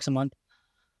 $100 a month.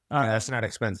 That's not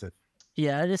expensive.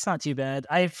 Yeah, it's not too bad.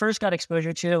 I first got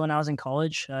exposure to it when I was in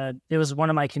college. It was one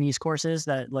of my kines courses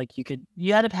that like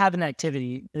you had to have an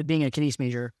activity, being a kines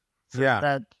major for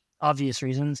that obvious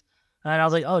reasons. And I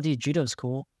was like, oh, dude, judo's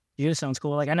cool. Judo sounds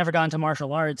cool. Like I never got into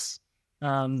martial arts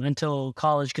until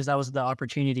college because that was the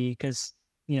opportunity. Because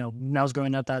when I was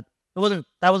growing up, that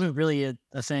wasn't really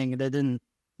a thing.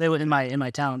 They were in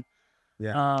my town.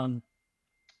 Yeah.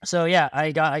 So yeah,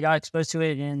 I got exposed to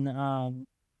it in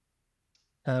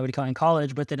in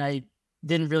college, but then I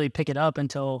didn't really pick it up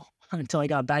until I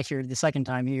got back here the second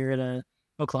time here at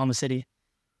Oklahoma City.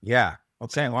 Yeah.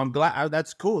 Okay. Well, I'm glad.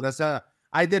 That's cool.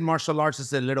 I did martial arts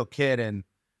as a little kid, and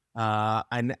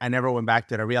I never went back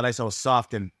to it. I realized I was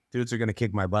soft, and dudes are gonna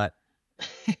kick my butt.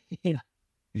 Yeah.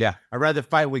 Yeah. I'd rather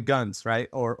fight with guns, right?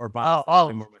 Or box.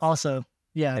 Also,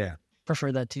 yeah,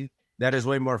 prefer that too. That is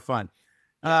way more fun.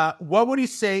 What would you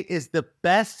say is the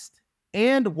best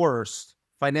and worst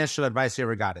financial advice you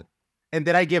ever gotten? And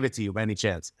did I give it to you by any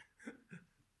chance?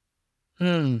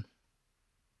 I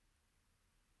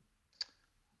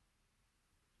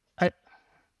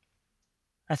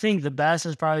think the best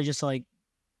is probably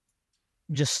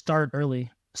just start early.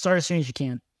 Start as soon as you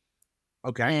can.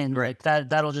 Okay. And great.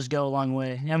 That'll just go a long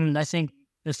way. I mean, I think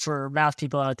it's for math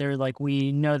people out there, like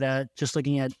we know that just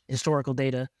looking at historical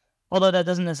data, although that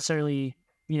doesn't necessarily,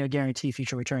 guarantee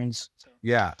future returns. So.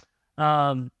 Yeah.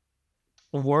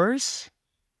 Worse?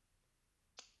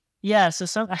 Yeah. So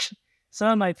some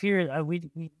of my peers,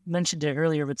 we mentioned it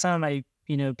earlier, but some of my,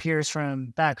 peers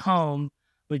from back home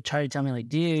would try to tell me like,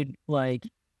 dude, like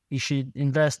you should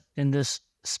invest in this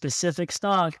specific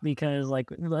stock because like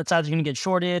that's either going to get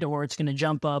shorted or it's going to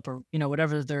jump up or,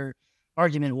 whatever their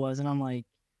argument was. And I'm like,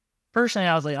 personally,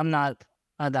 I was like, I'm not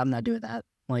doing that.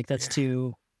 Like that's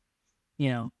too,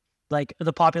 like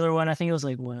the popular one, I think it was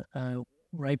like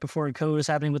right before COVID was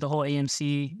happening with the whole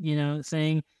AMC,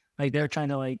 thing. Like they're trying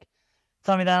to like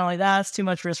tell me that. I'm like, that's too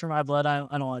much risk for my blood. I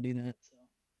don't want to do that. So.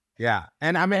 Yeah.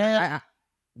 And I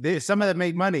mean, some of them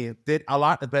made money. Did a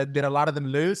lot of them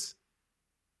lose?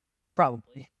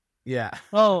 Probably. Yeah.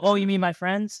 Oh, you mean my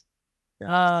friends?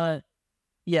 Yeah.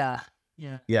 Yeah.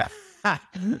 Yeah,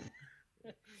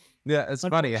 it's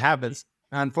funny. It happens.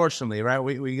 Unfortunately, right?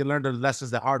 We learn the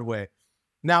lessons the hard way.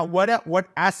 Now, what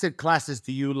asset classes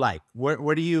do you like?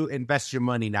 Where do you invest your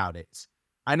money nowadays?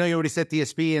 I know you already said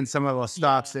TSP and some of those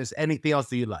stocks. Is anything else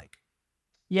do you like?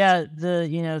 Yeah,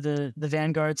 the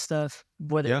Vanguard stuff,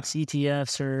 whether it's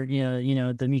ETFs or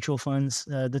the mutual funds,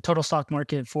 the total stock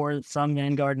market from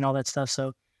Vanguard and all that stuff.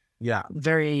 So Yeah.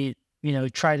 very,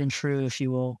 tried and true, if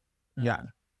you will. Yeah.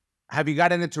 Have you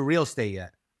gotten into real estate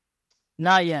yet?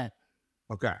 Not yet.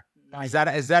 Okay. Not Is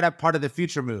yet. that a part of the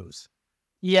future moves?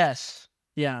 Yes.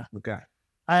 Yeah. Okay.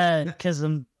 Because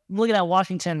I'm looking at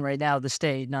Washington right now, the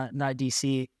state, not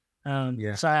DC.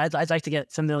 Yeah. So I'd like to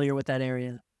get familiar with that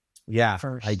area Yeah.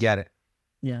 first. I get it.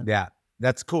 Yeah. Yeah.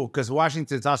 That's cool because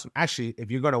Washington's awesome. Actually, if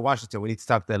you go to Washington, we need to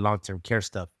talk the long-term care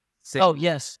stuff. Oh,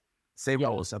 yes. Same Yeah.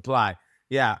 rules apply.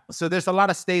 Yeah. So there's a lot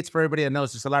of states, for everybody that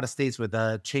knows, there's a lot of states with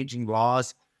changing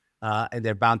laws, and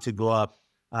they're bound to go up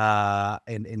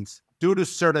and due to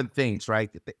certain things, right?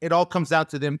 It all comes down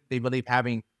to them. They believe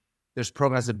there's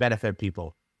programs that benefit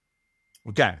people.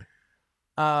 Okay.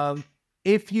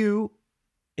 If you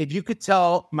could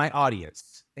tell my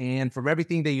audience, and from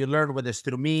everything that you learned, whether it's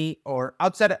through me or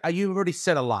outside, you already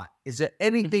said a lot. Is there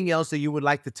anything else that you would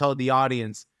like to tell the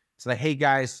audience? It's like, hey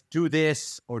guys, do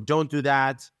this or don't do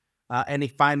that. Any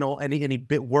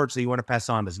bit words that you want to pass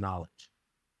on as knowledge?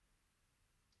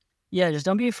 Yeah, just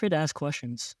don't be afraid to ask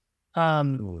questions.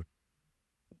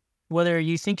 Whether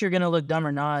you think you're gonna look dumb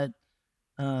or not,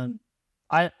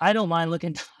 I don't mind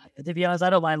looking. To be honest, I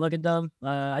don't mind looking dumb.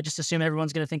 I just assume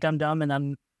everyone's gonna think I'm dumb, and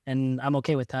I'm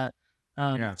okay with that.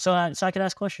 So I could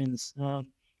ask questions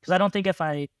because I don't think if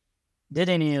I did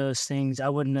any of those things, I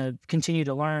wouldn't have continued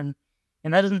to learn,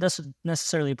 and that doesn't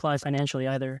necessarily apply financially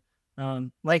either.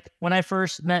 Like when I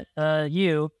first met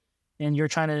you, and you're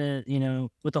trying to,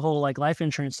 with the whole like life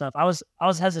insurance stuff, I was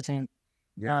hesitant.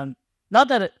 Yeah. Not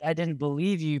that I didn't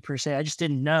believe you per se, I just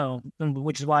didn't know,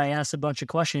 which is why I asked a bunch of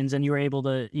questions, and you were able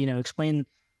to, explain,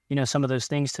 some of those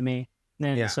things to me.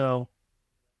 And Yeah. so,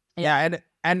 yeah,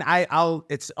 and I'll.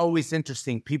 It's always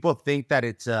interesting. People think that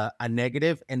it's a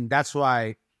negative, and that's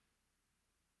why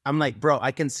I'm like, bro,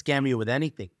 I can scam you with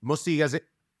anything. Most of you guys, if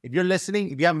you're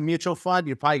listening, if you have a mutual fund,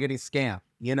 you're probably getting scammed.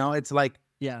 It's like,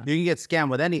 yeah, you can get scammed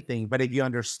with anything, but if you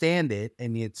understand it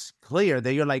and it's clear,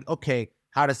 then you're like, okay,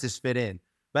 how does this fit in?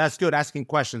 But that's good. Asking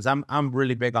questions. I'm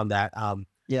really big on that.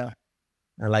 yeah,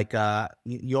 Like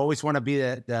you always want to be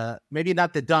the maybe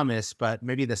not the dumbest, but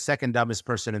maybe the second dumbest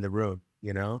person in the room.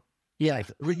 yeah,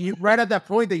 Like you right at that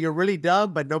point that you're really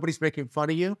dumb, but nobody's making fun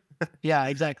of you. yeah,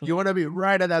 exactly. You want to be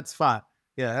right at that spot.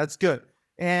 Yeah, that's good.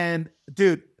 And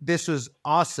dude, this was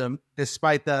awesome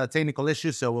despite the technical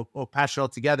issues. So we'll patch it all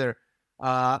together.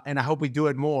 And I hope we do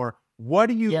it more. What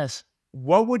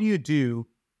would you do?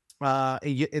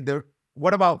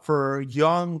 What about for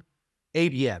young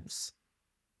ABMs?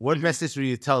 What message would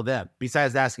you tell them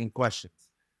besides asking questions?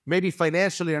 Maybe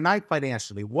financially or not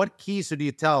financially. What keys would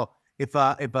you tell if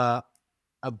a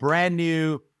brand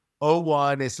new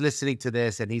O1 is listening to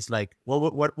this and he's like,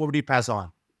 what would you pass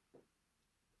on?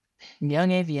 Young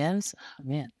AVMs, oh,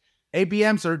 man.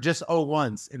 ABMs are just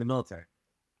O1s in the military.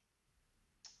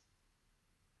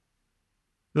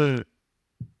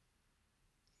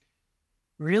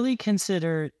 Really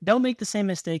don't make the same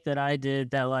mistake that I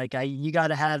did, that you got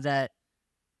to have that,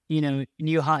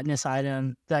 new hotness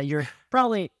item that you're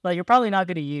probably not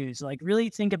going to use. Like really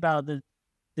think about the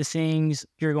things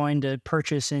you're going to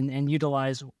purchase and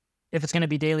utilize, if it's going to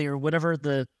be daily or whatever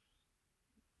the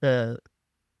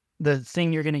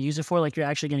thing you're going to use it for, like you're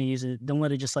actually going to use it. Don't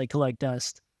let it just like collect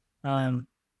dust. There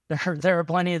are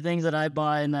plenty of things that I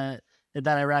bought and that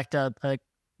I racked up,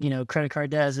 credit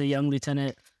card debt as a young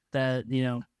lieutenant that,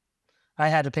 I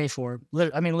had to pay for.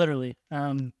 Literally.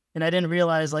 And I didn't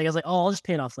realize, I was like, oh, I'll just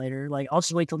pay it off later. Like, I'll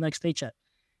just wait till next paycheck.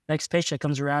 Next paycheck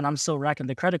comes around, I'm still racking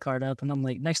the credit card up. And I'm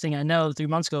like, next thing I know, 3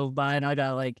 months go by and I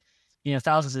got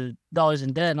thousands of dollars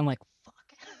in debt. And I'm like, fuck.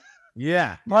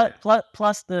 Yeah.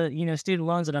 Plus the, student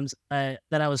loans that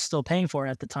I was still paying for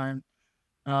at the time.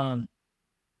 So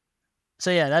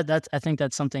yeah, I think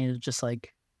that's something that's just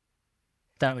like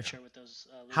that I would share with those.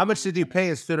 How much did you pay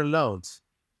in student loans?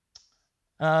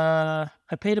 I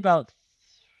paid about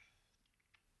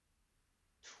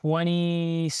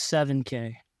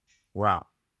 $27,000. Wow.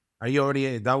 Are you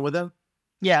already done with them?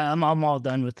 Yeah, I'm all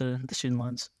done with the student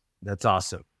loans. That's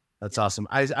awesome. That's awesome.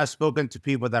 I've spoken to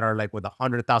people that are like with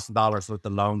 $100,000 worth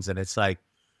of loans, and it's like,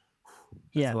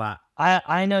 that's a lot.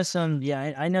 I know some.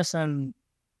 Yeah, I know some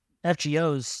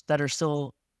FGOs that are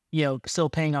still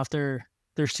paying off their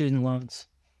student loans.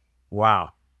 Wow.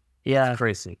 Yeah, that's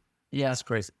crazy. Yeah, it's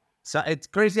crazy. So it's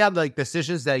crazy how like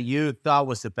decisions that you thought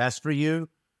was the best for you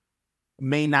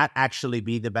may not actually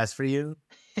be the best for you,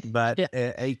 but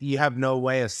you have no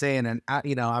way of saying. And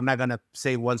I'm not gonna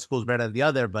say one school's better than the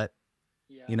other, but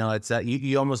it's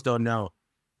you almost don't know.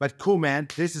 But cool, man.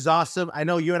 This is awesome. I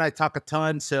know you and I talk a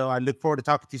ton, so I look forward to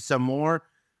talking to you some more.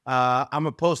 I'm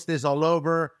gonna post this all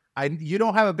over. You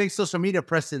don't have a big social media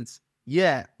presence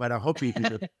yet, but I hope you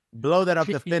do. Blow that up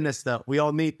to fitness stuff. We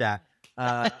all need that.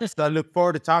 So I look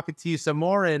forward to talking to you some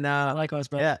more. And Likewise,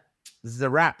 bro. yeah, this is a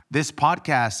wrap. This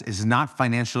podcast is not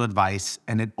financial advice,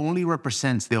 and it only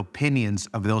represents the opinions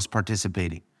of those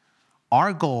participating.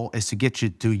 Our goal is to get you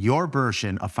to your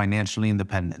version of financial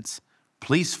independence.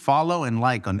 Please follow and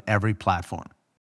like on every platform.